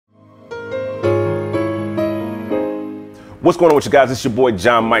What's going on with you guys? It's your boy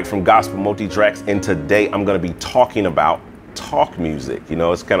John Mike from Gospel Multi-Tracks, and today I'm going to be talking about talk music. You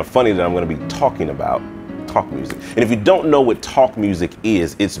know, it's kind of funny that I'm going to be talking about talk music. And if you don't know what talk music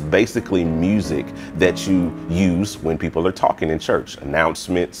is, it's basically music that you use when people are talking in church.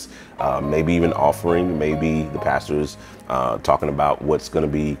 Announcements, maybe even offering, maybe the pastor's talking about what's going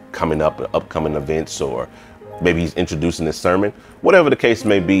to be coming up, upcoming events, or maybe he's introducing his sermon. Whatever the case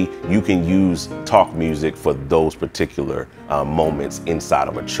may be, you can use talk music for those particular moments inside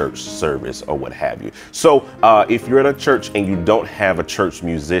of a church service or what have you. So if you're at a church and you don't have a church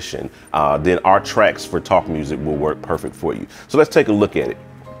musician, then our tracks for talk music will work perfect for you. So let's take a look at it.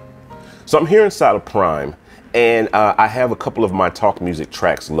 So I'm here inside of Prime, and I have a couple of my talk music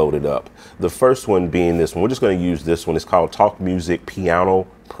tracks loaded up. The first one being this one. We're just going to use this one. It's called Talk Music Piano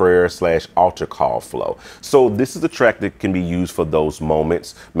Prayer / Altar Call Flow. So this is a track that can be used for those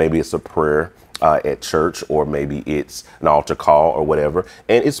moments. Maybe it's a prayer at church, or maybe it's an altar call or whatever.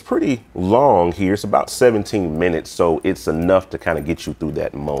 And it's pretty long here. It's about 17 minutes. So it's enough to kind of get you through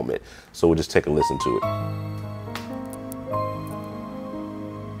that moment. So we'll just take a listen to it.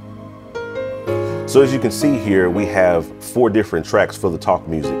 So as you can see here, we have 4 different tracks for the talk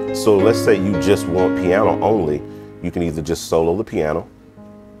music. So let's say you just want piano only. You can either just solo the piano,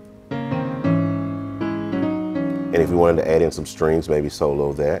 and if you wanted to add in some strings, maybe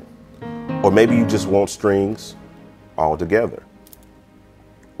solo that. Or maybe you just want strings all together,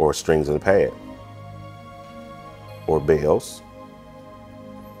 or strings in a pad, or bells,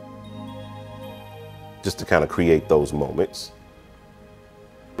 just to kind of create those moments.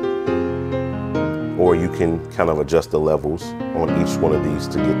 Or you can kind of adjust the levels on each one of these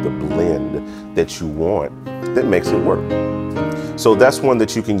to get the blend that you want that makes it work. So that's one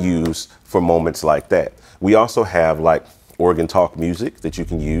that you can use for moments like that. We also have like organ talk music that you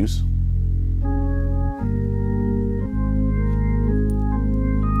can use.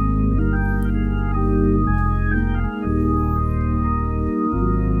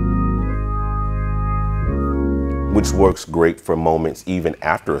 Which works great for moments even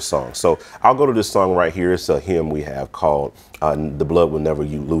after a song. So I'll go to this song right here. It's a hymn we have called The Blood Will Never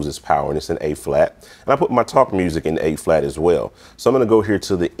Lose Its Power, and it's in A flat. And I put my talk music in A flat as well. So I'm gonna go here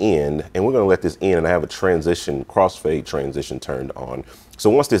to the end, and we're gonna let this end, and I have a transition, crossfade transition turned on. So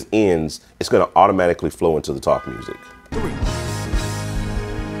once this ends, it's gonna automatically flow into the talk music. 3.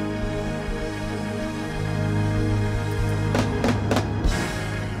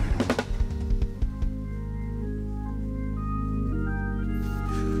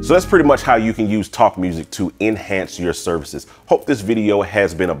 So that's pretty much how you can use talk music to enhance your services. Hope this video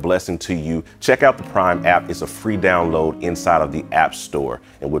has been a blessing to you. Check out the Prime app. It's a free download inside of the App Store,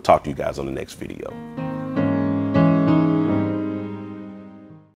 and we'll talk to you guys on the next video.